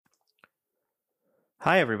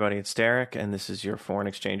Hi, everybody. It's Derek, and this is your Foreign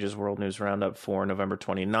Exchanges World News Roundup for November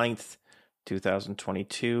 29th,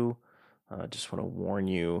 2022. Just want to warn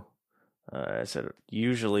you, as it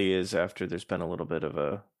usually is after there's been a little bit of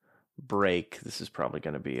a break, this is probably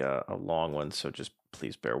going to be a long one, so just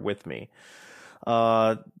please bear with me.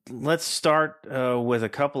 Uh, let's start with a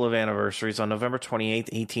couple of anniversaries. On November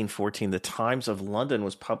 28th, 1814, the Times of London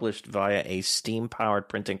was published via a steam-powered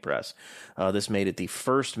printing press. This made it the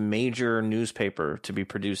first major newspaper to be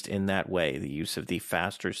produced in that way. The use of the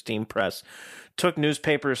faster steam press took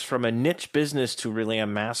newspapers from a niche business to really a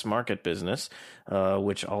mass market business,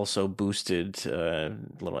 which also boosted,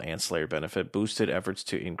 little ancillary benefit, boosted efforts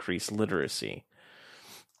to increase literacy.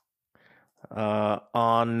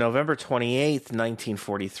 On November 28th,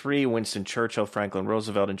 1943, Winston Churchill, Franklin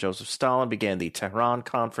Roosevelt, and Joseph Stalin began the Tehran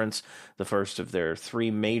Conference, the first of their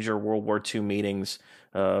three major World War II meetings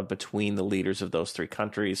between the leaders of those three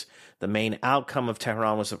countries. The main outcome of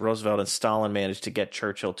Tehran was that Roosevelt and Stalin managed to get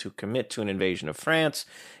Churchill to commit to an invasion of France,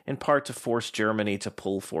 in part to force Germany to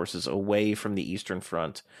pull forces away from the Eastern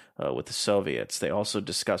Front with the Soviets. They also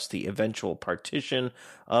discussed the eventual partition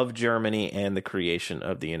of Germany and the creation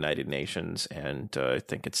of the United Nations, and I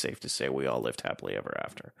think it's safe to say we all lived happily ever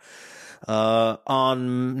after.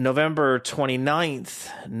 On November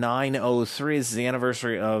 29th, 903, is the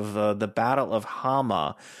anniversary of the Battle of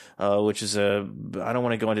Hama, which is I don't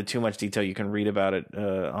want to go into too much detail. You can read about it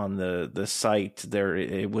on the site.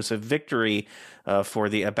 It was a victory for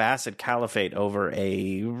the Abbasid Caliphate over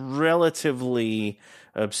a relatively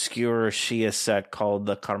obscure Shia sect called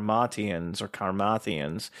the Karmatians or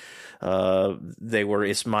Karmathians. They were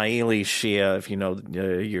Ismaili Shia, if you know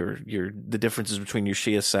the differences between your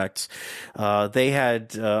Shia sects. They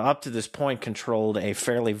had up to this point controlled a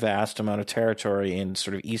fairly vast amount of territory in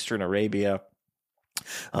sort of eastern Arabia.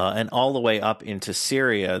 And all the way up into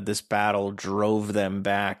Syria. This battle drove them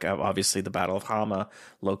back. Obviously, the Battle of Hama,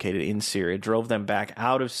 located in Syria, drove them back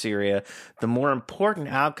out of Syria. The more important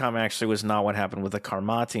outcome actually was not what happened with the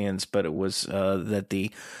Karmatians, but it was that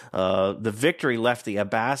the victory left the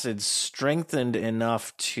Abbasids strengthened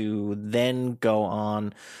enough to then go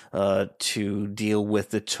on to deal with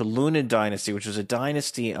the Tulunid dynasty, which was a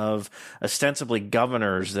dynasty of ostensibly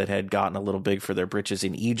governors that had gotten a little big for their britches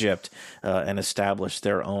in Egypt and established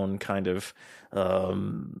their own kind of,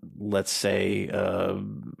 let's say,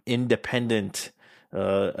 independent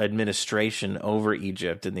administration over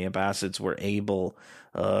Egypt, and the Abbasids were able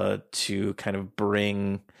to kind of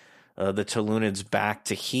bring the Tulunids back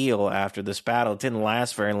to heel after this battle. It didn't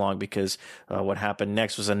last very long because what happened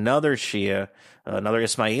next was another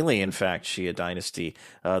Ismaili, in fact, Shia dynasty.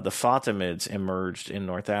 The Fatimids emerged in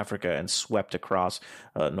North Africa and swept across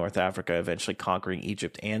North Africa, eventually conquering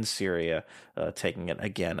Egypt and Syria, taking it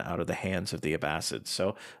again out of the hands of the Abbasids.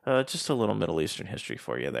 So just a little Middle Eastern history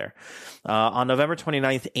for you there. On November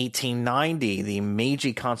 29th, 1890, the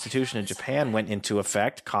Meiji Constitution in Japan went into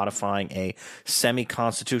effect, codifying a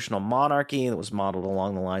semi-constitutional monarchy that was modeled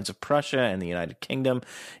along the lines of Prussia and the United Kingdom.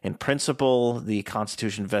 In principle, the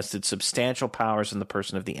Constitution vested substantial powers in the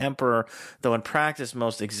person of the emperor, though in practice,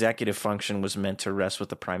 most executive function was meant to rest with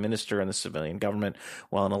the prime minister and the civilian government,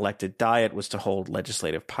 while an elected diet was to hold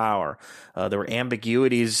legislative power. There were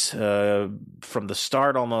ambiguities from the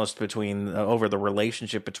start almost over the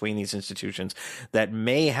relationship between these institutions that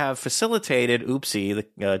may have facilitated,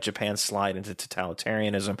 Japan's slide into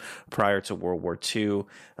totalitarianism prior to World War II.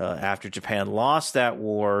 After Japan lost that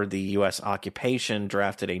war, the U.S. occupation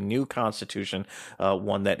drafted a new constitution,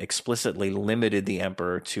 one that explicitly limited the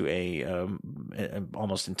emperor to a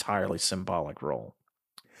almost entirely symbolic role.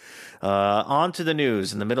 On to the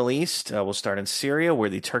news. In the Middle East, we'll start in Syria, where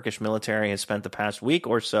the Turkish military has spent the past week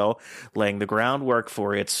or so laying the groundwork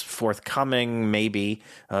for its forthcoming, maybe,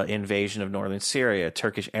 invasion of northern Syria.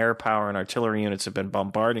 Turkish air power and artillery units have been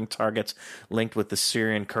bombarding targets linked with the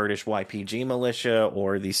Syrian Kurdish YPG militia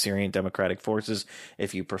or the Syrian Democratic Forces,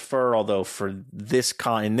 if you prefer, although in this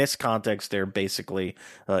context, they're basically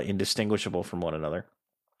indistinguishable from one another.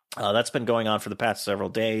 That's been going on for the past several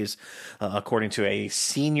days. According to a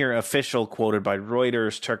senior official quoted by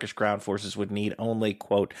Reuters, Turkish ground forces would need only,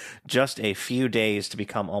 quote, just a few days to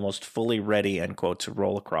become almost fully ready, end quote, to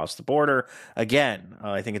roll across the border. Again,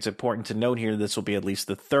 I think it's important to note here this will be at least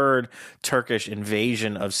the third Turkish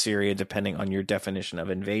invasion of Syria, depending on your definition of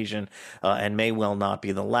invasion, and may well not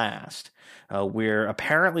be the last. We're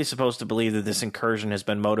apparently supposed to believe that this incursion has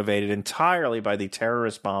been motivated entirely by the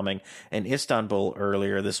terrorist bombing in Istanbul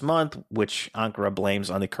earlier this month, which Ankara blames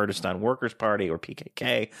on the Kurdistan Workers' Party, or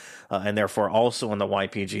PKK, and therefore also on the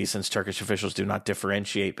YPG, since Turkish officials do not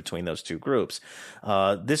differentiate between those two groups.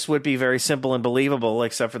 This would be very simple and believable,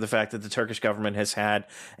 except for the fact that the Turkish government has had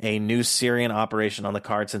a new Syrian operation on the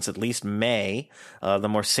card since at least May. The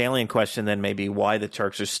more salient question then may be why the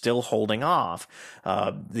Turks are still holding off.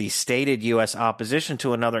 The stated U.S. opposition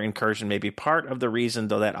to another incursion may be part of the reason,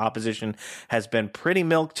 though that opposition has been pretty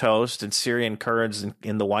milquetoast, and Syrian Kurds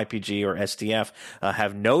in the YPG or SDF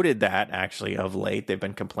have noted that, actually, of late. They've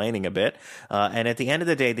been complaining a bit. And at the end of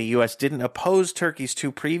the day, the U.S. didn't oppose Turkey's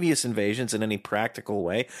two previous invasions in any practical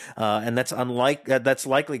way, and that's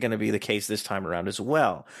likely going to be the case this time around as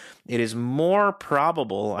well. It is more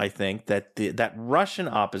probable, I think, that that Russian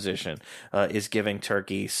opposition is giving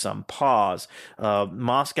Turkey some pause.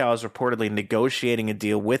 Moscow is reportedly negotiating a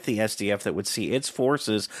deal with the SDF that would see its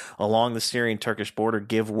forces along the Syrian-Turkish border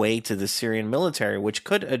give way to the Syrian military, which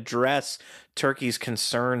could address Turkey's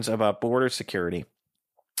concerns about border security.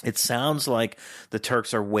 It sounds like the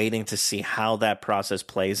Turks are waiting to see how that process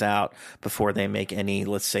plays out before they make any,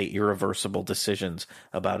 let's say, irreversible decisions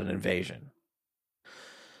about an invasion.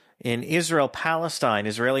 In Israel-Palestine,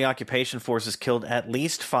 Israeli occupation forces killed at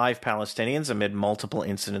least 5 Palestinians amid multiple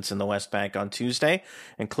incidents in the West Bank on Tuesday,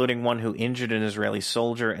 including one who injured an Israeli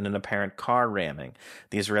soldier in an apparent car ramming.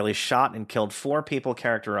 The Israelis shot and killed 4 people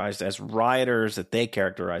characterized as rioters,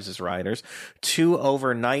 2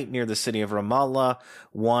 overnight near the city of Ramallah,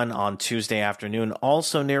 1 on Tuesday afternoon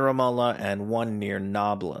also near Ramallah, and 1 near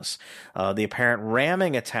Nablus. The apparent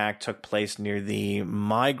ramming attack took place near the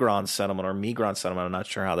Migron settlement, I'm not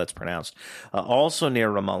sure how that's pronounced, also near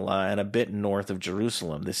Ramallah and a bit north of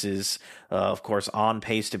Jerusalem. This is, of course, on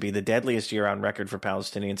pace to be the deadliest year on record for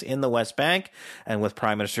Palestinians in the West Bank, and with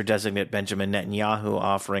Prime Minister-designate Benjamin Netanyahu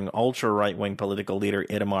offering ultra-right-wing political leader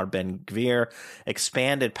Itamar Ben-Gvir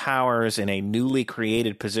expanded powers in a newly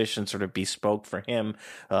created position sort of bespoke for him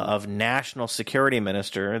of National Security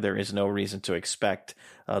Minister. There is no reason to expect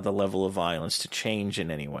the level of violence to change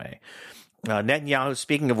in any way. Netanyahu,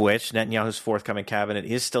 speaking of which, Netanyahu's forthcoming cabinet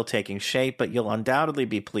is still taking shape, but you'll undoubtedly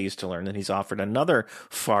be pleased to learn that he's offered another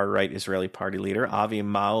far-right Israeli party leader, Avi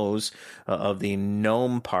Maoz of the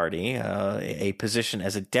Noam Party, a position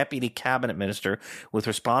as a deputy cabinet minister with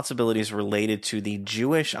responsibilities related to the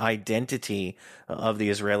Jewish identity of the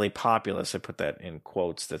Israeli populace. I put that in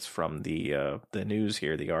quotes. That's from the news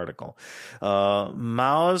here, the article.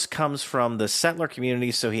 Maoz comes from the settler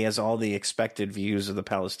community, so he has all the expected views of the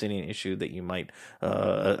Palestinian issue that you might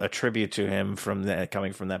attribute to him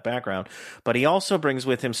coming from that background. But he also brings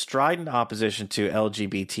with him strident opposition to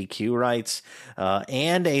LGBTQ rights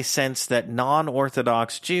and a sense that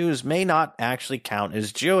non-Orthodox Jews may not actually count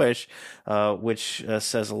as Jewish, which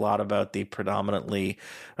says a lot about the predominantly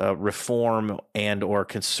reform and or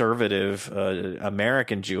conservative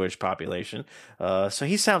American Jewish population. So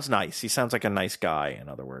he sounds nice. He sounds like a nice guy, in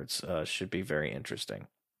other words. Should be very interesting.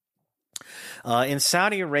 In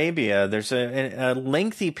Saudi Arabia, there's a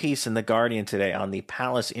lengthy piece in The Guardian today on the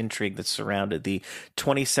palace intrigue that surrounded the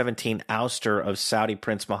 2017 ouster of Saudi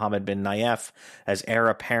Prince Mohammed bin Nayef as heir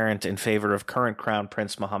apparent in favor of current Crown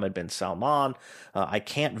Prince Mohammed bin Salman. I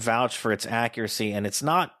can't vouch for its accuracy, and it's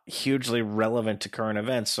not hugely relevant to current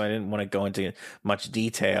events, so I didn't want to go into much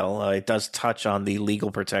detail. It does touch on the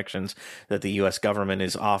legal protections that the U.S. government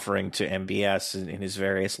is offering to MBS in his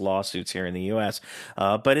various lawsuits here in the U.S.,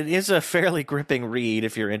 but it is a fairly gripping read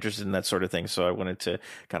if you're interested in that sort of thing, so I wanted to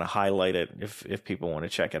kind of highlight it if people want to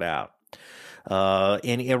check it out.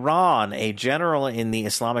 In Iran, a general in the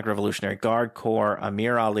Islamic Revolutionary Guard Corps,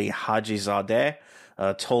 Amir Ali Hajizadeh,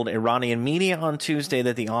 told Iranian media on Tuesday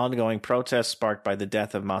that the ongoing protests sparked by the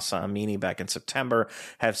death of Mahsa Amini back in September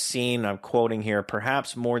have seen, I'm quoting here,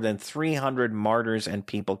 perhaps more than 300 martyrs and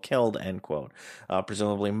people killed, end quote.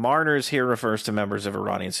 Presumably martyrs here refers to members of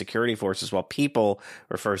Iranian security forces, while people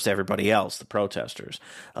refers to everybody else, the protesters.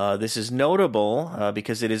 This is notable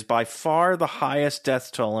because it is by far the highest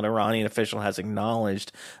death toll an Iranian official has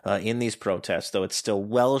acknowledged in these protests, though it's still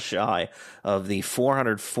well shy of the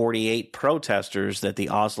 448 protesters that the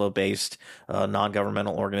Oslo-based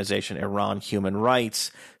non-governmental organization Iran Human Rights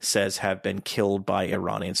says have been killed by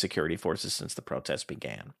Iranian security forces since the protests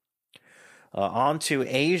began. On to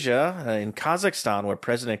Asia, in Kazakhstan, where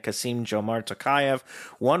President Kassym-Jomart Tokayev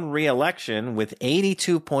won re-election with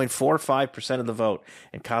 82.45% of the vote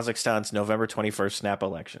in Kazakhstan's November 21st snap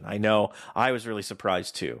election. I know, I was really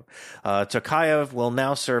surprised too. Tokayev will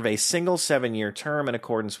now serve a single 7-year term in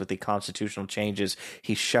accordance with the constitutional changes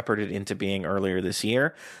he shepherded into being earlier this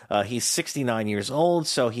year. He's 69 years old,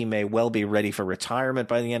 so he may well be ready for retirement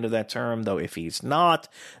by the end of that term, though if he's not,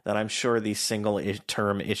 then I'm sure the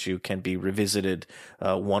single-term issue can be revisited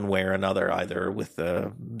one way or another, either with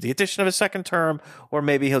the addition of a second term, or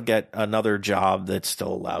maybe he'll get another job that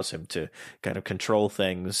still allows him to kind of control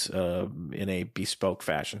things in a bespoke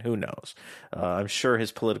fashion. Who knows? I'm sure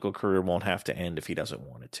his political career won't have to end if he doesn't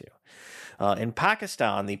want it to. In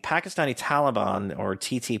Pakistan, the Pakistani Taliban, or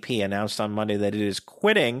TTP, announced on Monday that it is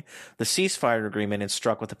quitting the ceasefire agreement it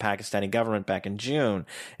struck with the Pakistani government back in June.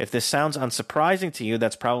 If this sounds unsurprising to you,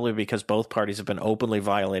 that's probably because both parties have been openly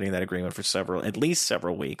violating that agreement for at least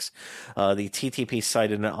several weeks. The TTP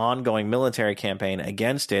cited an ongoing military campaign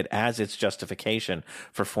against it as its justification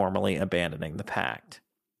for formally abandoning the pact.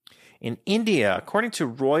 In India, according to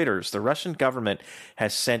Reuters, the Russian government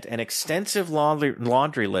has sent an extensive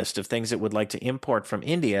laundry list of things it would like to import from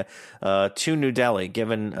India to New Delhi,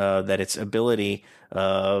 given that its ability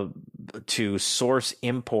to source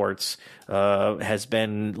imports has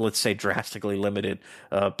been, let's say, drastically limited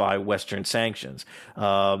by Western sanctions.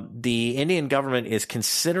 The Indian government is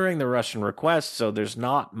considering the Russian request, so there's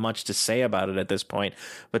not much to say about it at this point.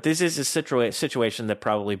 But this is a situation that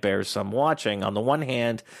probably bears some watching. On the one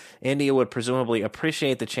hand, India would presumably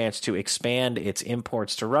appreciate the chance to expand its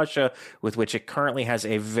imports to Russia, with which it currently has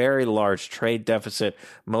a very large trade deficit,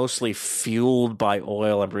 mostly fueled by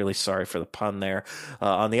oil. I'm really sorry for the pun there.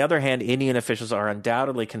 On the other hand, Indian officials are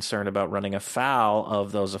undoubtedly concerned about running afoul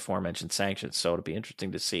of those aforementioned sanctions. So it'll be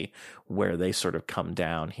interesting to see where they sort of come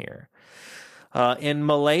down here. In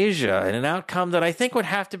Malaysia, in an outcome that I think would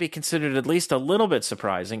have to be considered at least a little bit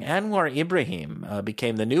surprising, Anwar Ibrahim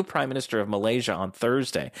became the new prime minister of Malaysia on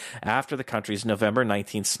Thursday after the country's November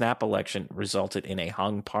 19th snap election resulted in a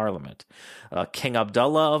hung parliament. King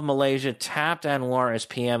Abdullah of Malaysia tapped Anwar as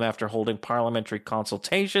PM after holding parliamentary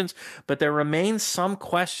consultations, but there remains some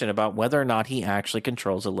question about whether or not he actually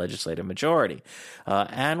controls a legislative majority.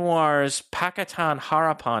 Anwar's Pakatan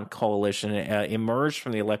Harapan coalition emerged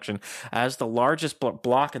from the election as the largest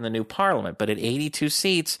bloc in the new parliament, but at 82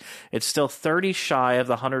 seats, it's still 30 shy of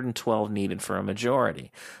the 112 needed for a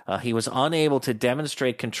majority. He was unable to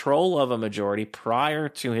demonstrate control of a majority prior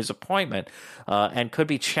to his appointment and could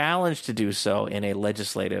be challenged to do so in a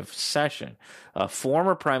legislative session.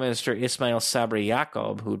 Former Prime Minister Ismail Sabri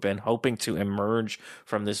Yaakob, who'd been hoping to emerge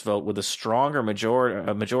from this vote with a stronger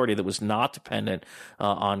majority that was not dependent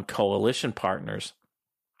on coalition partners,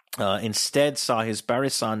 instead saw his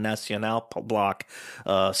Barisan Nasional bloc,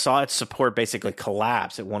 saw its support basically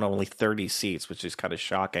collapse. It won only 30 seats, which is kind of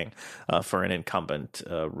shocking for an incumbent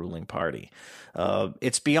ruling party.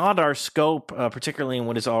 It's beyond our scope, particularly in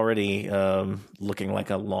what is already looking like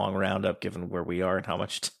a long roundup, given where we are and how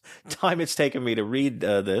much time it's taken me to read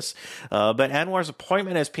this. But Anwar's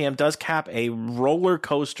appointment as PM does cap a roller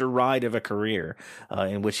coaster ride of a career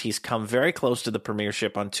in which he's come very close to the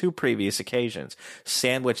premiership on 2 previous occasions.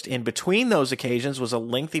 Sandwiched in between those occasions was a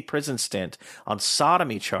lengthy prison stint on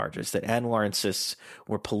sodomy charges that Anwar insists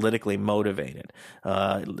were politically motivated.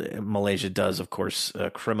 Malaysia does, of course,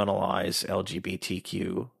 criminalize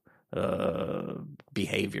LGBTQ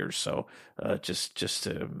behavior. So just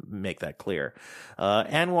to make that clear,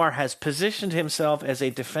 Anwar has positioned himself as a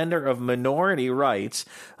defender of minority rights,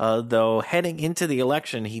 though heading into the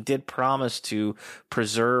election, he did promise to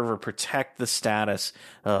preserve or protect the status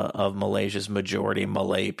of Malaysia's majority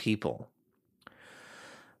Malay people.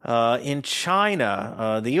 In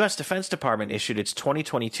China, the U.S. Defense Department issued its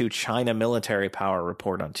 2022 China Military Power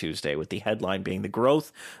Report on Tuesday, with the headline being the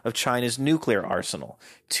growth of China's nuclear arsenal.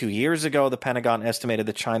 2 years ago, the Pentagon estimated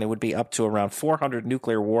that China would be up to around 400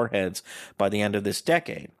 nuclear warheads by the end of this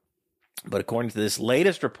decade. But according to this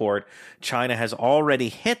latest report, China has already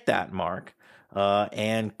hit that mark.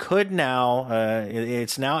 And could now,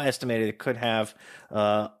 it's now estimated it could have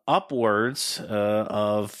upwards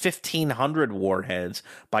of 1,500 warheads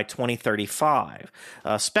by 2035.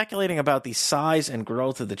 Speculating about the size and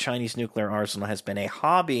growth of the Chinese nuclear arsenal has been a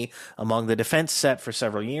hobby among the defense set for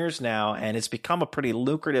several years now, and it's become a pretty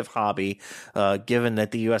lucrative hobby, given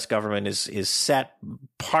that the U.S. government is set,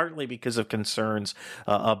 partly because of concerns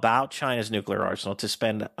about China's nuclear arsenal, to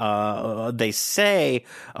spend, they say,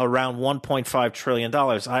 around $1.5 trillion.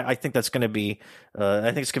 I think that's going to be,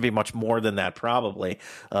 I think it's going to be much more than that, probably,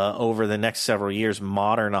 over the next several years,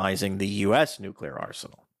 modernizing the U.S. nuclear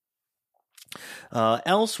arsenal.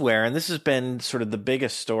 Elsewhere, and this has been sort of the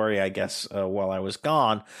biggest story, I guess, while I was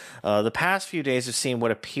gone, the past few days have seen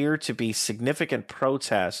what appear to be significant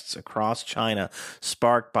protests across China,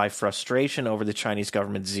 sparked by frustration over the Chinese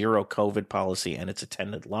government's zero COVID policy and its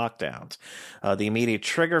attendant lockdowns. The immediate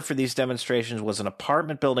trigger for these demonstrations was an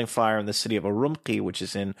apartment building fire in the city of Urumqi, which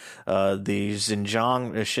is in the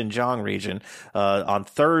Xinjiang region, on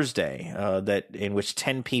Thursday, in which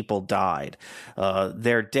 10 people died.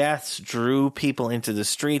 Their deaths drew people into the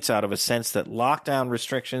streets out of a sense that lockdown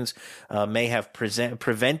restrictions may have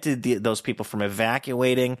prevented those people from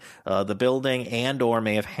evacuating the building and or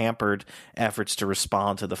may have hampered efforts to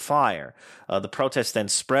respond to the fire. The protests then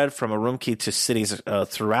spread from Urumqi to cities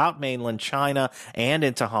throughout mainland China and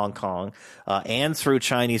into Hong Kong and through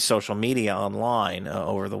Chinese social media online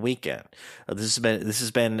over the weekend. This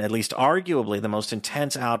has been at least arguably the most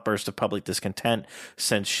intense outburst of public discontent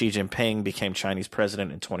since Xi Jinping became Chinese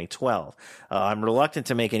president in 2012. I'm reluctant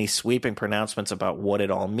to make any sweeping pronouncements about what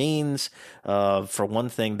it all means. For one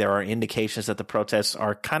thing, there are indications that the protests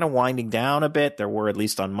are kind of winding down a bit. There were, at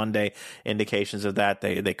least on Monday, indications of that.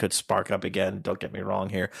 They could spark up again. Don't get me wrong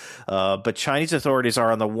here. But Chinese authorities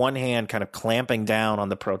are, on the one hand, kind of clamping down on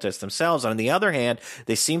the protests themselves. On the other hand,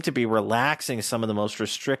 they seem to be relaxing some of the most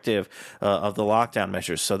restrictive of the lockdown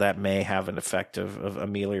measures. So that may have an effect of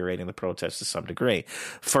ameliorating the protests to some degree.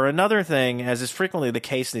 For another thing, as is frequently the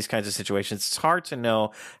case in these kinds of situations, it's hard to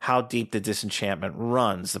know how deep the disenchantment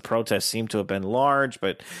runs. The protests seem to have been large,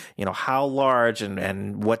 but how large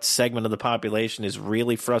and what segment of the population is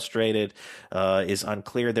really frustrated is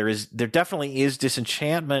unclear. There definitely is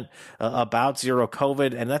disenchantment about zero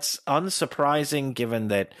COVID, and that's unsurprising given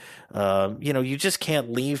that you just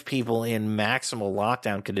can't leave people in maximal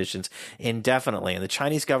lockdown conditions indefinitely. And the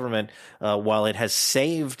Chinese government, while it has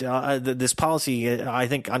saved this policy, I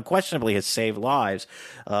think unquestionably has saved lives,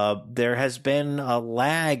 there has been a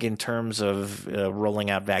lag in terms of rolling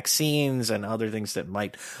out vaccines and other things that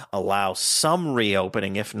might allow some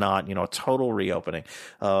reopening, if not, total reopening.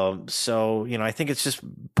 So I think it's just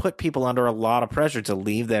put people under a lot of pressure to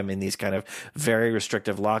leave them in these kind of very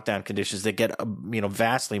restrictive lockdown conditions that get,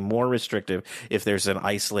 vastly more restrictive if there's an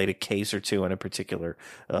isolated case or two in a particular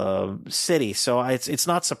city. So it's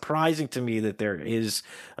not surprising to me that there is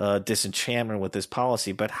disenchantment with this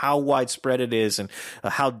policy, but how widespread it is and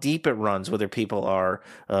how deep it runs, whether people are,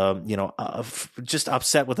 just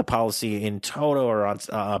upset with the policy in toto or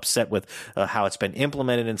upset with how it's been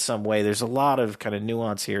implemented in some way. There's a lot of kind of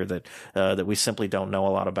nuance here that we simply don't know a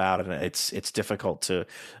lot about, and it's difficult to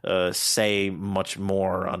say much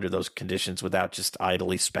more under those conditions without just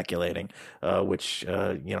idly speculating, which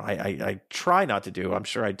I try not to do. I'm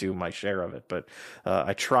sure I do my share of it, but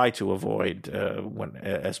I try to avoid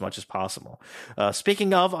as much as possible.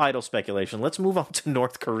 Speaking of idle speculation, let's move on to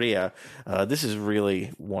North Korea. This is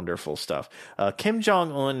really wonderful stuff. Kim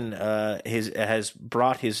Jong-un has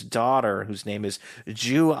brought his daughter, whose name is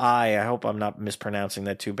Ju Ai, I hope I'm not mispronouncing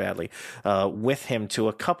that too badly, with him to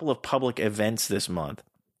a couple of public events this month.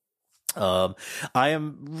 I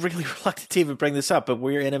am really reluctant to even bring this up, but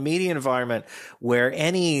we're in a media environment where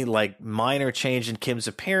any minor change in Kim's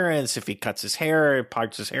appearance, if he cuts his hair,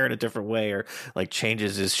 parts his hair in a different way, or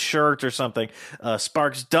changes his shirt or something,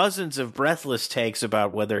 sparks dozens of breathless takes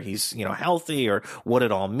about whether he's healthy or what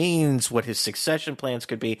it all means, what his succession plans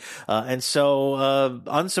could be, and so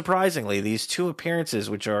unsurprisingly, these two appearances,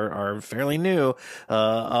 which are fairly new,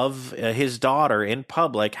 of his daughter in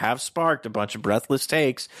public, have sparked a bunch of breathless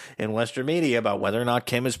takes in Western media about whether or not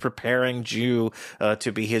Kim is preparing Ju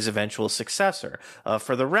to be his eventual successor.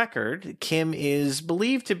 For the record, Kim is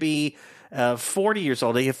believed to be 40 years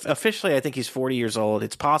old. Officially, I think he's 40 years old.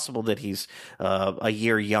 It's possible that he's a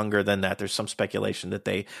year younger than that. There's some speculation that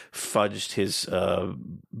they fudged his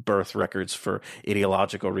birth records for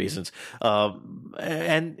ideological reasons.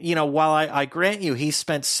 And while I grant you, he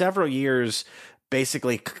spent several years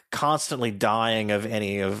basically constantly dying of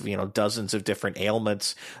any of dozens of different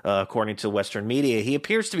ailments, according to Western media. He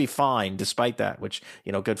appears to be fine despite that, which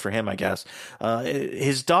good for him, I guess.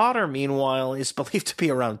 His daughter, meanwhile, is believed to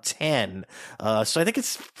be around 10, so I think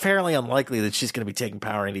it's fairly unlikely that she's going to be taking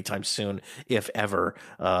power anytime soon, if ever.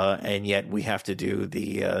 And yet we have to do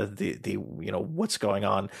the what's going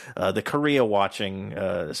on, the Korea watching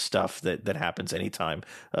stuff that happens anytime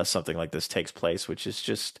something like this takes place, which is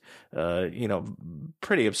just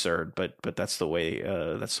pretty absurd, but that's the way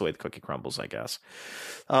the cookie crumbles, I guess.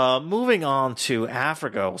 Moving on to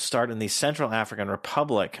Africa, we'll start in the Central African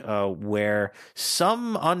Republic, where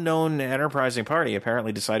some unknown enterprising party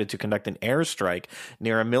apparently decided to conduct an airstrike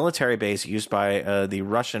near a military base used by the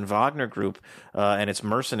Russian Wagner Group and its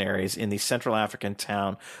mercenaries in the Central African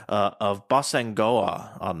town of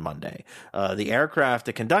Bossangoa on Monday. The aircraft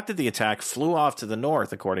that conducted the attack flew off to the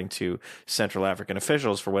north, according to Central African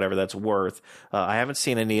officials, for whatever that's worth. I haven't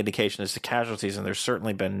seen any indication as to casualties, and there's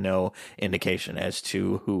certainly been no indication as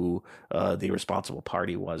to who the responsible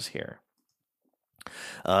party was here.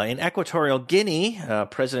 In Equatorial Guinea,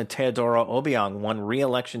 President Teodoro Obiang won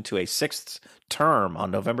re-election to a sixth term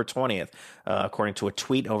on November 20th, according to a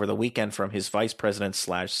tweet over the weekend from his vice president /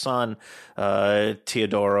 son,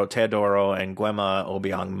 Teodoro Nguema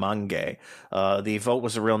Obiang Mange. The vote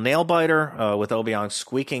was a real nail-biter, with Obiang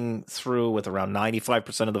squeaking through with around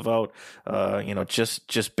 95% of the vote,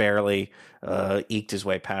 just barely eked his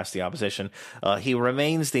way past the opposition. He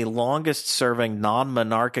remains the longest-serving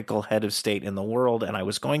non-monarchical head of state in the world, and I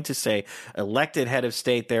was going to say elected head of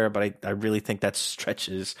state there, but I really think that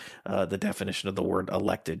stretches the definition of the word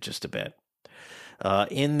elected just a bit.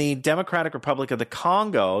 In the Democratic Republic of the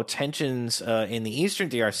Congo, tensions in the eastern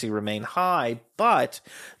DRC remain high, but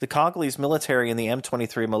the Congolese military and the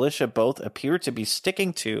M23 militia both appear to be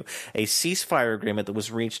sticking to a ceasefire agreement that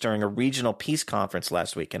was reached during a regional peace conference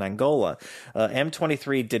last week in Angola.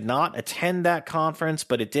 M23 did not attend that conference,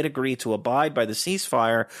 but it did agree to abide by the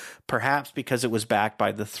ceasefire, perhaps because it was backed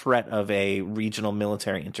by the threat of a regional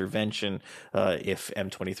military intervention if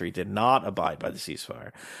M23 did not abide by the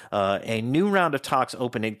ceasefire. A new round of talks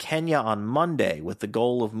opened in Kenya on Monday with the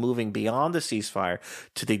goal of moving beyond the ceasefire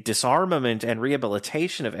to the disarmament and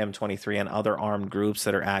rehabilitation of M23 and other armed groups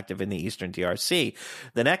that are active in the eastern DRC.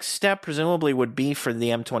 The next step presumably would be for the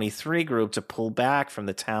M23 group to pull back from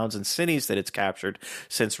the towns and cities that it's captured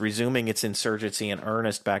since resuming its insurgency in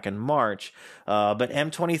earnest back in March. But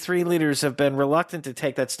M23 leaders have been reluctant to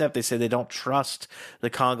take that step. They say they don't trust the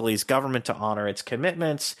Congolese government to honor its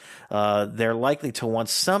commitments. They're likely to want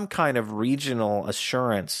some kind of regional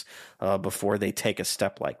assurance before they take a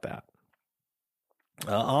step like that.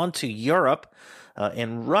 On to Europe.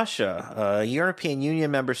 In Russia, European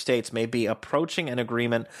Union member states may be approaching an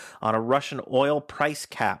agreement on a Russian oil price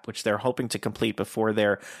cap, which they're hoping to complete before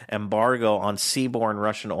their embargo on seaborne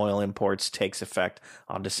Russian oil imports takes effect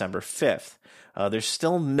on December 5th. There's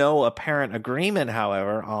still no apparent agreement,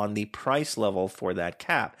 however, on the price level for that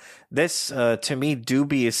cap. This, to me,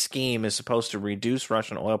 dubious scheme is supposed to reduce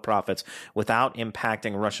Russian oil profits without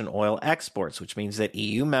impacting Russian oil exports, which means that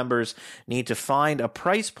EU members need to find a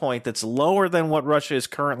price point that's lower than what Russia is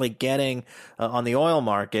currently getting on the oil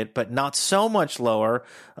market, but not so much lower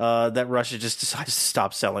that Russia just decides to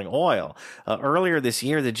stop selling oil. Earlier this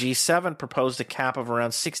year, the G7 proposed a cap of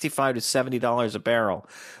around $65 to $70 a barrel,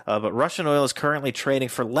 but Russian oil is currently trading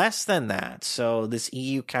for less than that, so this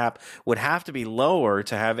EU cap would have to be lower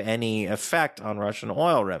to have any effect on Russian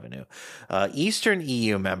oil revenue. Eastern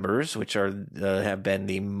EU members, which have been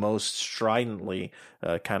the most stridently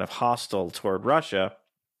kind of hostile toward Russia,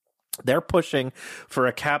 they're pushing for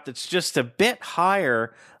a cap that's just a bit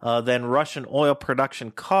higher than Russian oil production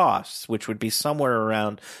costs, which would be somewhere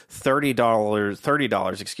around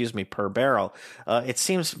 $30 per barrel. It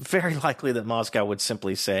seems very likely that Moscow would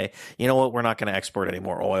simply say, you know what, we're not going to export any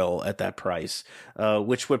more oil at that price,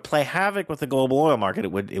 which would play havoc with the global oil market.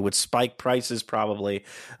 It would spike prices probably,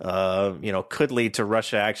 could lead to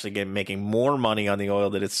Russia actually making more money on the oil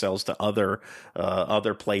that it sells to other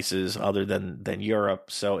places other than Europe.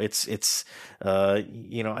 So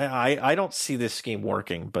I don't see this scheme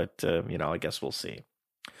working, but I guess we'll see.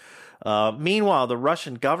 Meanwhile, the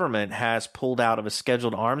Russian government has pulled out of a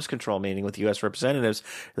scheduled arms control meeting with U.S. representatives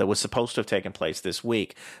that was supposed to have taken place this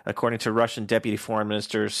week. According to Russian Deputy Foreign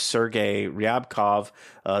Minister Sergei Ryabkov,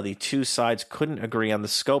 the two sides couldn't agree on the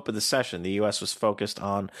scope of the session. The U.S. was focused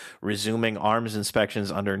on resuming arms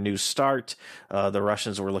inspections under New START. The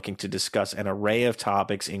Russians were looking to discuss an array of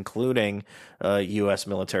topics, including U.S.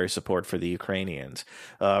 military support for the Ukrainians.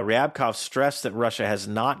 Ryabkov stressed that Russia has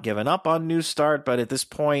not given up on New START, but at this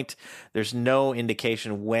point, there's no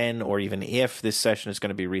indication when or even if this session is going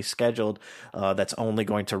to be rescheduled. That's only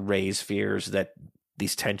going to raise fears that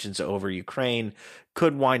these tensions over Ukraine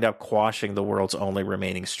could wind up quashing the world's only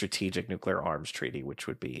remaining strategic nuclear arms treaty, which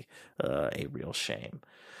would be a real shame.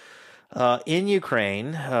 In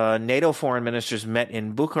Ukraine, NATO foreign ministers met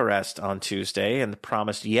in Bucharest on Tuesday and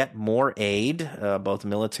promised yet more aid, both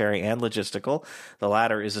military and logistical. The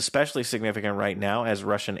latter is especially significant right now as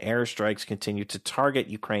Russian airstrikes continue to target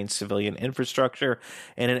Ukraine's civilian infrastructure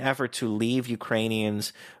in an effort to leave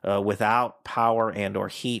Ukrainians without power and or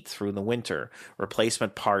heat through the winter.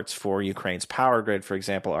 Replacement parts for Ukraine's power grid, for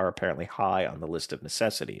example, are apparently high on the list of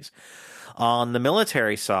necessities. On the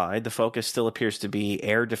military side, the focus still appears to be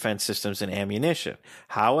air defense systems and ammunition.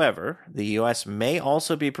 However, the U.S. may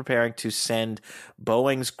also be preparing to send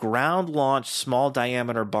Boeing's ground-launched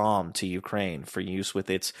small-diameter bomb to Ukraine for use with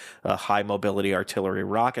its high-mobility artillery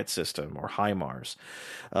rocket system, or HIMARS.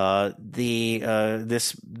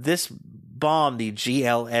 This bomb, the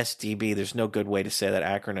GLSDB, there's no good way to say that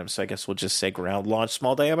acronym, so I guess we'll just say ground launched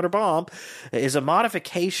small diameter bomb, is a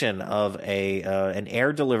modification of an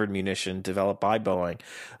air delivered munition developed by Boeing.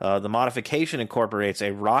 The modification incorporates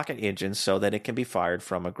a rocket engine so that it can be fired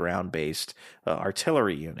from a ground based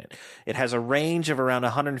artillery unit. It has a range of around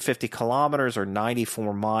 150 kilometers or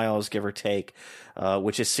 94 miles, give or take,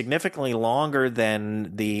 which is significantly longer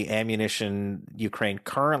than the ammunition Ukraine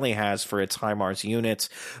currently has for its HIMARS units,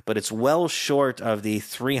 but it's well short of the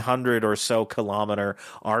 300 or so kilometer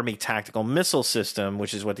Army tactical missile system,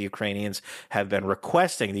 which is what the Ukrainians have been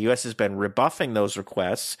requesting. The U.S. has been rebuffing those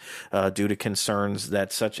requests due to concerns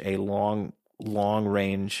that such a long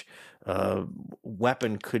range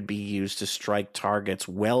weapon could be used to strike targets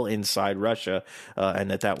well inside Russia,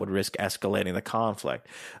 and that would risk escalating the conflict.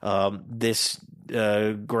 This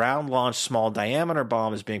ground-launched small-diameter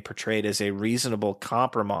bomb is being portrayed as a reasonable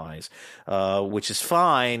compromise, which is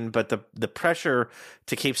fine, but the pressure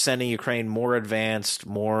to keep sending Ukraine more advanced,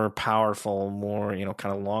 more powerful, more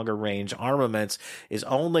kind of longer-range armaments is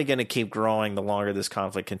only going to keep growing the longer this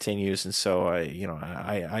conflict continues. And so,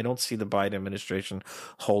 I don't see the Biden administration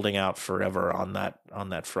holding out forever on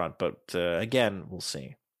that front. But again, we'll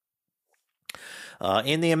see.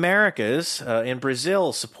 In the Americas, in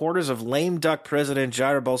Brazil, supporters of lame duck President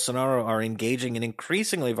Jair Bolsonaro are engaging in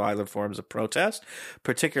increasingly violent forms of protest,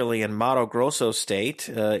 particularly in Mato Grosso state,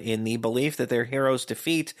 in the belief that their hero's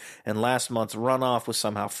defeat and last month's runoff was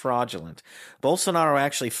somehow fraudulent. Bolsonaro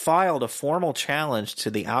actually filed a formal challenge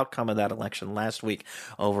to the outcome of that election last week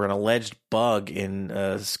over an alleged bug in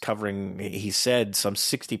covering, he said, some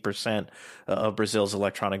 60% of Brazil's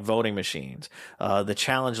electronic voting machines. The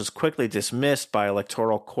challenge was quickly dismissed by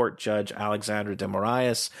electoral court judge Alexandre de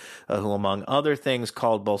Moraes, who, among other things,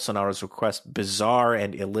 called Bolsonaro's request bizarre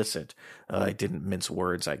and illicit. I didn't mince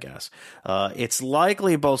words, I guess. It's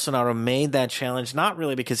likely Bolsonaro made that challenge not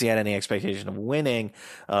really because he had any expectation of winning,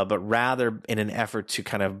 but rather in an effort to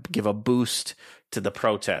kind of give a boost to the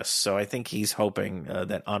protests. So I think he's hoping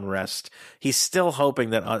he's still hoping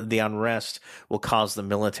that the unrest will cause the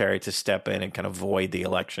military to step in and kind of void the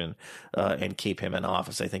election and keep him in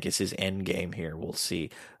office. I think it's his end game here. We'll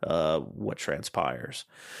see what transpires.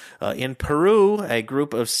 In Peru, a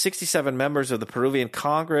group of 67 members of the Peruvian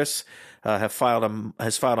Congress has filed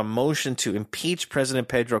a motion to impeach President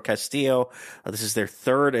Pedro Castillo. This is their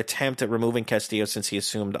third attempt at removing Castillo since he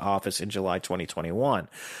assumed office in July 2021.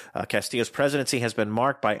 Castillo's presidency has been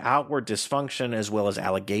marked by outward dysfunction as well as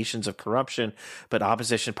allegations of corruption, but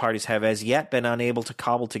opposition parties have as yet been unable to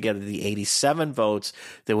cobble together the 87 votes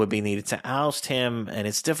that would be needed to oust him, and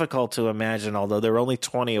it's difficult to imagine, although they're only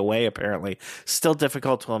 20 away apparently, still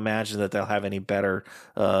difficult to imagine that they'll have any better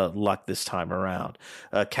luck this time around.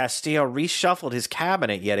 Castillo reshuffled his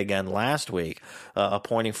cabinet yet again last week,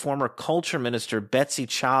 appointing former culture minister Betsy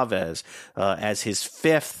Chavez as his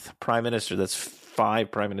fifth prime minister. That's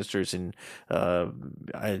 5 prime ministers in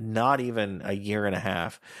not even a year and a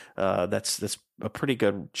half. That's a pretty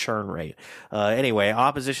good churn rate. Anyway,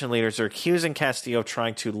 opposition leaders are accusing Castillo of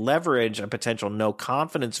trying to leverage a potential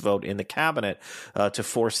no-confidence vote in the cabinet to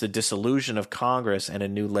force the dissolution of Congress and a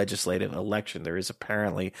new legislative election. There is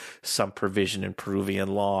apparently some provision in Peruvian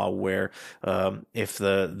law where if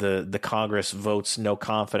the Congress votes no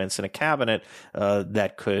confidence in a cabinet,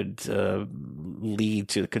 that could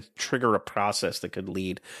could trigger a process that could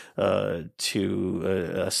lead to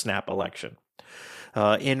a snap election.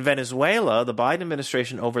 In Venezuela, the Biden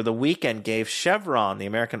administration over the weekend gave Chevron, the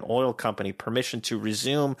American oil company, permission to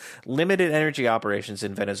resume limited energy operations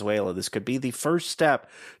in Venezuela. This could be the first step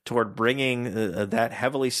toward bringing that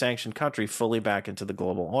heavily sanctioned country fully back into the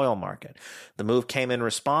global oil market. The move came in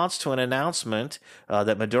response to an announcement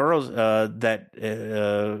that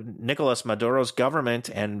Nicolas Maduro's government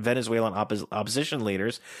and Venezuelan opposition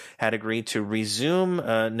leaders had agreed to resume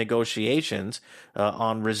negotiations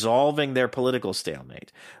on resolving their political stalemate.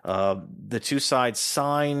 stalemate. The two sides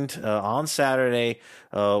signed on Saturday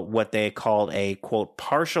what they called a, quote,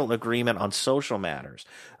 partial agreement on social matters.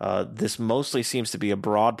 This mostly seems to be a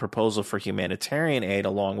broad proposal for humanitarian aid,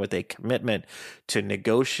 along with a commitment to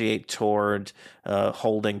negotiate toward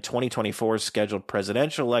holding 2024's scheduled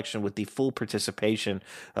presidential election with the full participation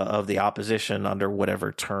of the opposition under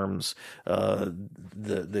whatever terms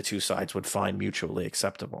the two sides would find mutually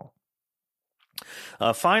acceptable.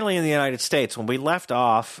 Finally, in the United States, when we left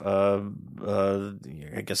off,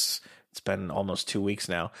 I guess it's been almost 2 weeks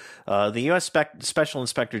now. The U.S. Special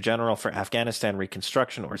Inspector General for Afghanistan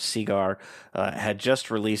Reconstruction, or SIGAR, had just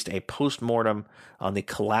released a postmortem on the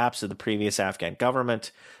collapse of the previous Afghan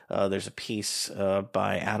government. There's a piece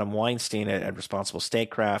by Adam Weinstein at Responsible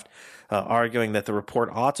Statecraft arguing that the report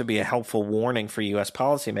ought to be a helpful warning for U.S.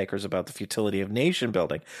 policymakers about the futility of nation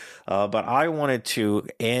building. But I wanted to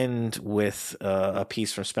end with a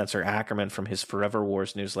piece from Spencer Ackerman from his Forever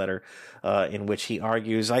Wars newsletter, in which he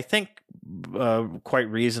argues, I think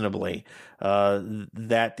quite reasonably,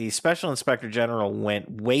 that the Special Inspector General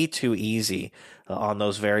went way too easy on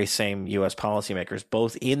those very same U.S. policymakers,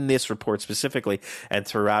 both in this report specifically and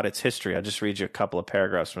throughout its history. I'll just read you a couple of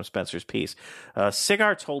paragraphs from Spencer's piece.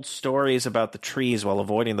 SIGAR told stories about the trees while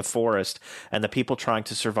avoiding the forest and the people trying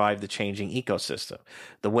to survive the changing ecosystem.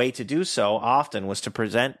 The way to do so often was to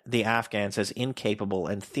present the Afghans as incapable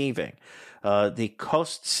and thieving. The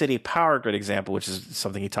Coast City Power Grid example, which is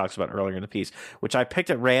something he talks about earlier in the piece, which I picked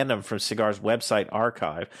at random from SIGAR's website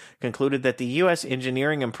archive, concluded that the U.S.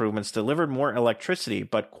 engineering improvements delivered more electricity,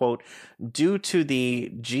 but, quote, due to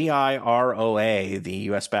the GIROA, the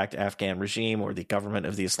U.S.-backed Afghan regime, or the government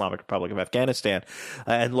of the Islamic Republic of Afghanistan,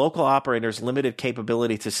 and local operators' limited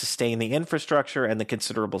capability to sustain the infrastructure and the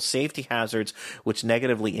considerable safety hazards which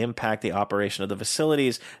negatively impact the operation of the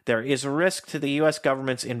facilities, there is a risk to the U.S.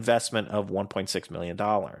 government's investment of $1.6 million.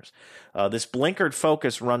 This blinkered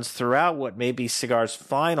focus runs throughout what may be SIGAR's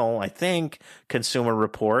final, I think, consumer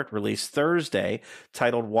report released Thursday,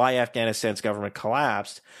 titled Why Afghanistan's Government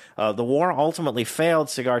Collapsed. The war ultimately failed,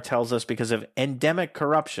 SIGAR tells us, because of endemic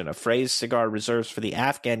corruption, a phrase SIGAR reserves for the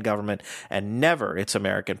Afghan government and never its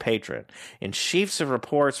American patron. In sheafs of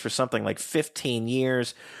reports for something like 15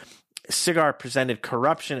 years, SIGAR presented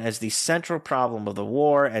corruption as the central problem of the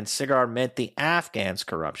war, and SIGAR meant the Afghans'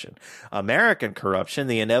 corruption. American corruption,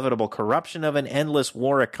 the inevitable corruption of an endless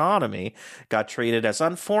war economy, got treated as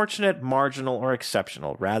unfortunate, marginal, or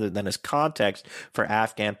exceptional, rather than as context for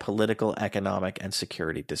Afghan political, economic, and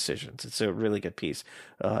security decisions. It's a really good piece.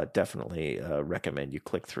 Definitely recommend you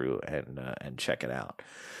click through and check it out.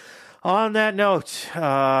 On that note,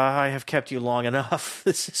 I have kept you long enough.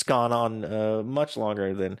 This has gone on much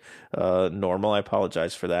longer than normal. I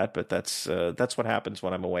apologize for that, but that's what happens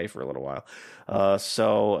when I'm away for a little while.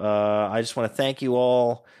 So I just want to thank you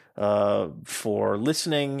all for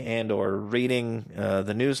listening and or reading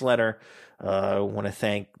the newsletter. I want to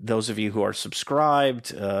thank those of you who are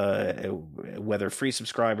subscribed, whether free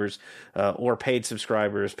subscribers or paid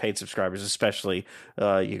subscribers especially.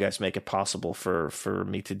 You guys make it possible for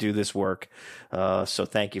me to do this work. So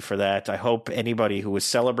thank you for that. I hope anybody who was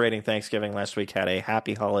celebrating Thanksgiving last week had a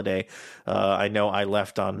happy holiday. I know I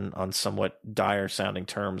left on somewhat dire sounding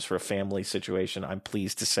terms for a family situation. I'm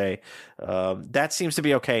pleased to say that seems to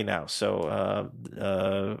be okay now. So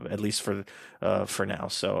at least for now.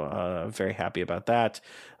 So very happy about that,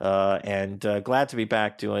 and glad to be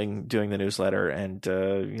back doing the newsletter. And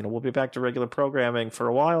we'll be back to regular programming for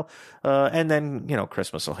a while, and then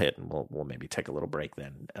Christmas will hit, and we'll maybe take a little break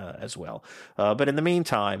then as well. But in the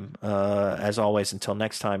meantime, as always, until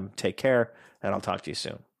next time, take care, and I'll talk to you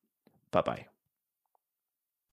soon. Bye bye.